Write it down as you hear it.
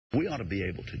We ought to be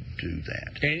able to do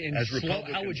that. And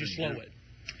how would you slow it?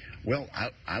 Well,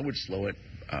 I would slow it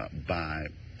by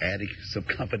adding some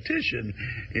competition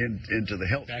into the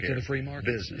health back to the free market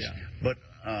business. Yeah. But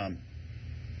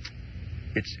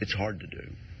it's hard to do.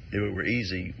 If it were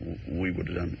easy, we would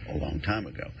have done a long time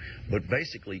ago. But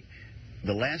basically,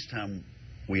 the last time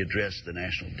we addressed the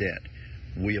national debt,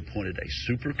 we appointed a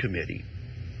super committee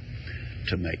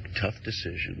to make tough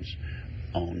decisions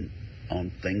on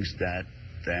things that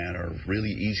are really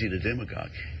easy to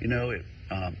demagogue. You know,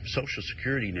 Social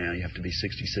Security now, you have to be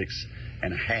 66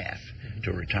 and a half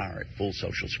to retire at full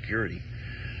Social Security.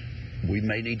 We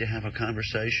may need to have a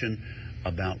conversation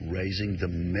about raising the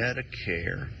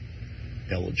Medicare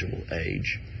eligible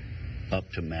age up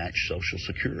to match Social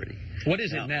Security. What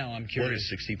is it now? I'm curious. What is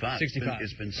 65? 65.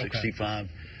 It's been 65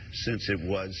 since it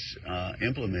was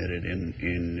implemented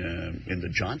in the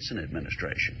Johnson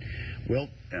administration. Well,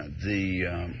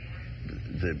 the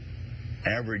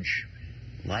average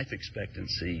life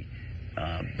expectancy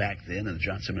back then in the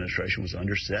Johnson administration was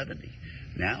under 70.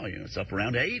 Now, it's up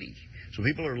around 80. So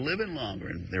people are living longer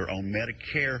and they're on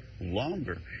Medicare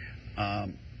longer.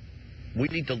 We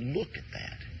need to look at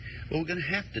that. Well, we're going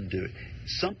to have to do it.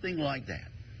 Something like that.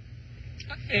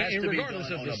 Has to be done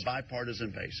on a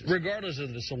bipartisan basis. Regardless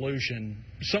of the solution,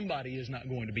 somebody is not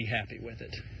going to be happy with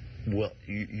it. Well,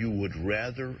 you would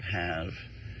rather have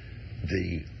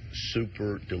the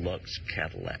super deluxe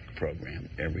Cadillac program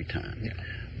every time. Yeah.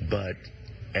 But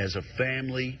as a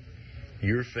family,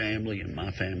 your family and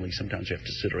my family, sometimes you have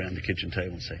to sit around the kitchen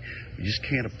table and say, we just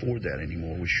can't afford that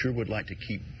anymore. We sure would like to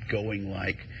keep going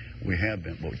like we have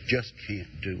been, but we just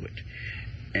can't do it.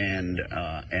 And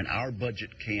our budget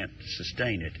can't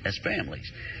sustain it as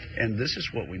families. And this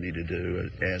is what we need to do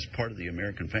as part of the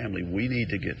American family. We need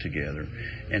to get together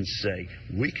and say,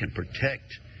 we can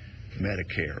protect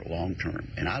Medicare long term.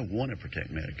 And I want to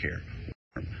protect Medicare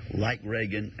like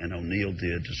Reagan and O'Neill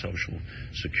did to Social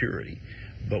Security.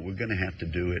 But we're going to have to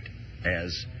do it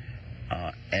as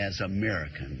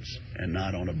Americans and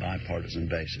not on a bipartisan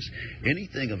basis.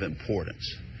 Anything of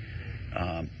importance,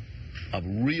 of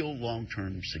real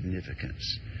long-term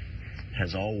significance,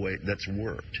 that's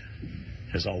worked,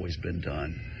 has always been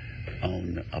done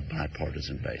on a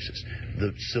bipartisan basis.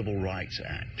 The Civil Rights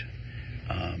Act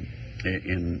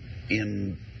in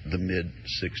the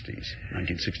mid-'60s,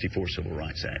 1964 Civil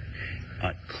Rights Act,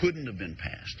 couldn't have been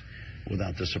passed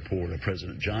without the support of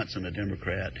President Johnson, a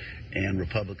Democrat, and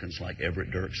Republicans like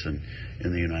Everett Dirksen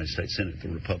in the United States Senate, the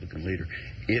Republican leader.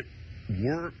 It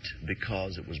worked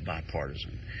because it was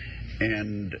bipartisan.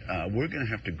 And we're going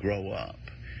to have to grow up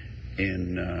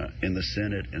in the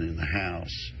Senate and in the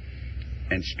House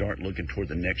and start looking toward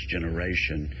the next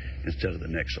generation instead of the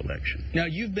next election. Now,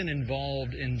 you've been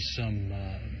involved in some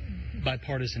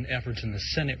bipartisan efforts in the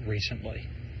Senate recently.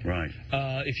 Right.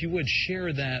 If you would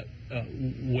share that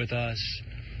with us,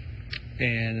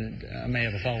 and I may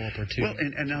have a follow-up or two. Well,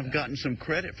 and I've gotten some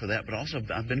credit for that, but also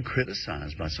I've been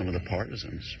criticized by some of the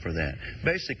partisans for that.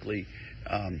 Basically,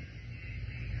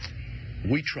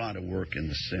 we try to work in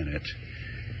the Senate,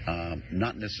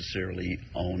 not necessarily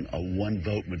on a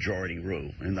one-vote majority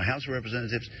rule. In the House of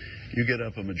Representatives, you get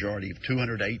up a majority of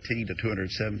 218 to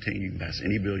 217, you can pass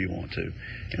any bill you want to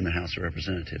in the House of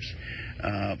Representatives.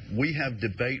 We have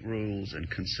debate rules and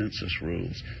consensus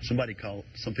rules. Some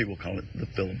people call it the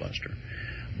filibuster.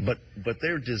 But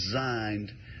they're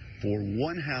designed for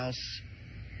one house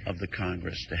of the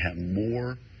Congress to have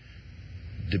more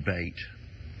debate,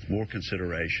 more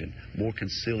consideration, more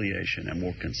conciliation, and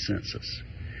more consensus.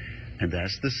 And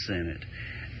that's the Senate.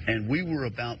 And we were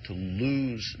about to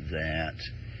lose that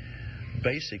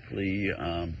basically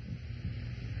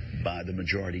by the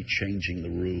majority changing the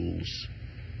rules,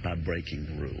 by breaking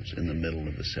the rules in the middle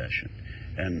of the session.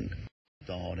 And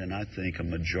I think a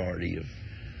majority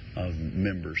of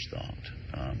members thought,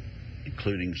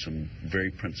 including some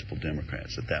very principled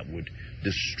Democrats, that would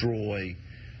destroy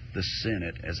the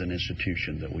Senate as an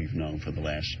institution that we've known for the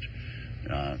last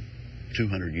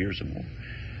 200 years or more.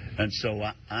 And so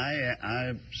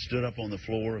I stood up on the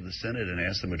floor of the Senate and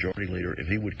asked the majority leader if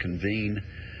he would convene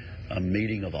a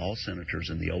meeting of all senators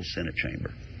in the old Senate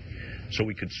chamber so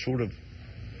we could sort of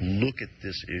look at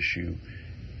this issue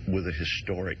with a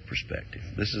historic perspective.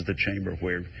 This is the chamber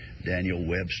where Daniel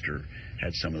Webster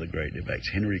had some of the great debates.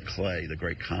 Henry Clay, the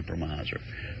great compromiser,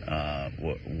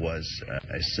 was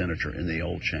a senator in the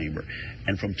old chamber.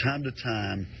 And from time to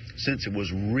time, since it was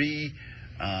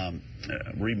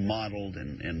remodeled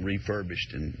and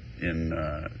refurbished in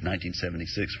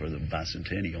 1976 for the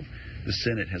bicentennial, the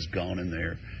Senate has gone in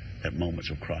there at moments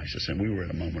of crisis. And we were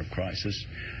at a moment of crisis.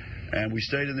 And we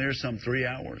stayed in there some 3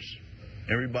 hours.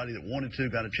 Everybody that wanted to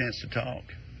got a chance to talk.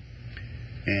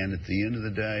 And at the end of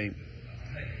the day,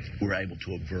 we're able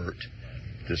to avert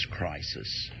this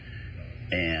crisis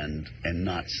and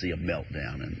not see a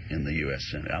meltdown in the U.S.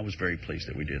 Senate. I was very pleased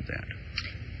that we did that.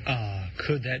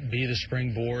 Could that be the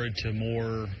springboard to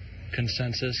more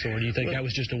consensus, or do you think that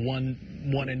was just a one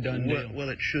and done deal? Well,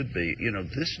 it should be. You know,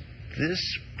 this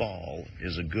fall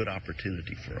is a good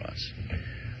opportunity for us.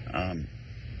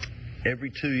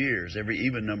 Every 2 years, every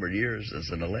even numbered years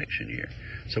is an election year.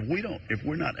 So if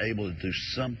we're not able to do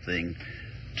something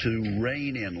to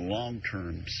rein in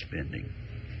long-term spending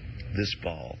this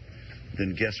fall,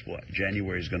 then guess what?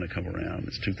 January is going to come around.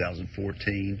 It's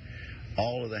 2014.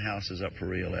 All of the House is up for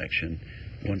re-election.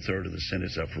 1/3 of the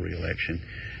Senate's up for re-election.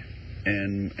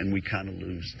 And we kind of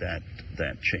lose that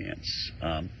chance.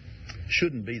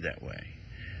 Shouldn't be that way.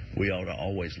 We ought to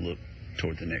always look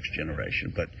toward the next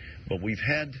generation. But we've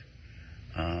had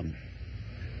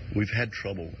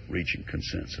trouble reaching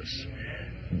consensus.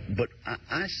 But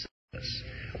I say this: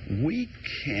 we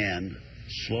can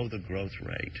slow the growth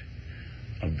rate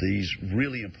of these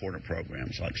really important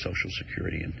programs like Social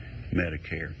Security and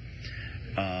Medicare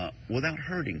without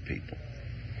hurting people.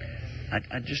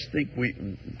 I just think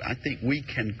we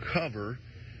can cover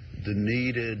the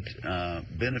needed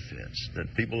benefits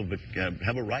that people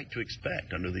have a right to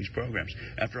expect under these programs.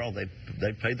 After all,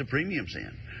 they've paid the premiums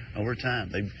in over time.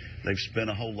 They've spent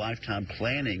a whole lifetime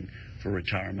planning for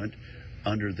retirement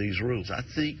under these rules. I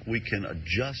think we can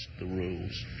adjust the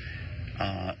rules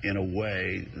in a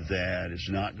way that is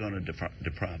not going to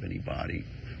deprive anybody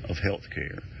of health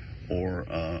care or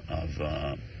of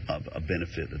a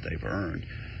benefit that they've earned.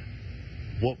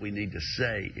 What we need to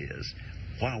say is,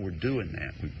 while we're doing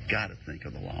that, we've got to think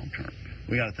of the long term.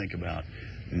 We got to think about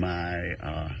my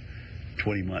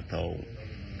 20-month-old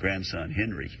grandson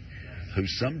Henry, who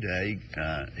someday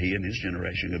he and his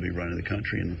generation are going to be running the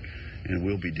country, and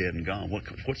we'll be dead and gone.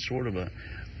 What sort of a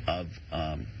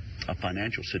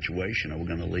financial situation are we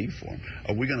going to leave for them?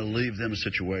 Are we going to leave them a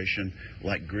situation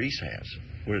like Greece has,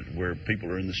 where people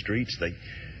are in the streets? They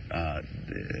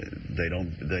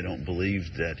don't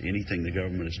believe that anything the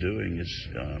government is doing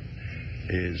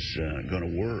is going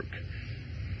to work,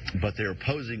 but they're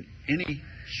opposing any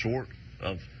sort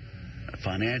of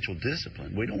financial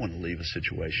discipline. We don't want to leave a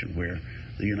situation where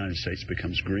the United States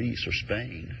becomes Greece or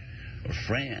Spain or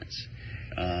France.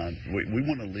 We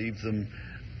want to leave them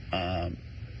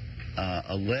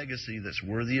a legacy that's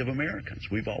worthy of Americans.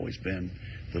 We've always been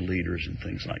the leaders in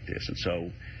things like this, and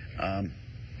so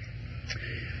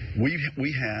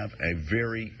we have a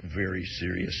very, very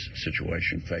serious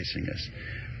situation facing us,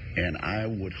 and I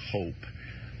would hope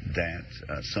that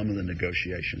some of the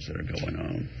negotiations that are going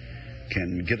on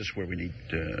can get us where we need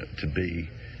to be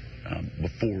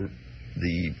before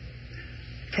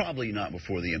probably not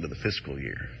before the end of the fiscal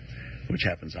year, which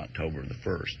happens October the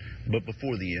 1st, but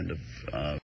before the end of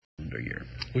the year.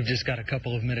 We've just got a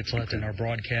couple of minutes left in our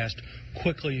broadcast.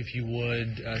 Quickly, if you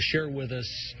would, share with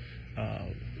us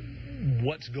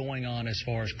what's going on as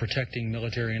far as protecting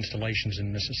military installations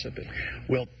in Mississippi.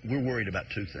 Well, we're worried about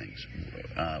two things.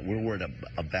 We're worried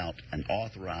about an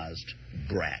authorized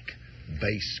BRAC,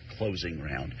 base closing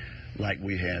ground, like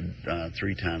we had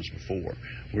 3 times before,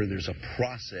 where there's a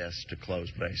process to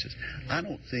close bases. I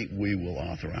don't think we will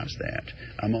authorize that.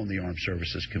 I'm on the Armed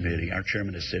Services Committee. Our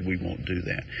chairman has said we won't do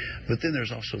that. But then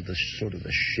there's also the sort of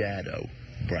the shadow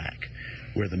BRAC,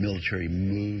 where the military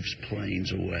moves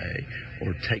planes away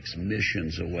or takes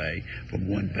missions away from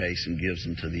one base and gives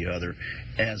them to the other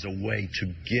as a way to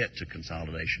get to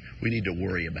consolidation. We need to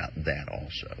worry about that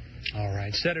also. All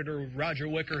right. Senator Roger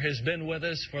Wicker has been with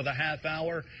us for the half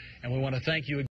hour, and we want to thank you again.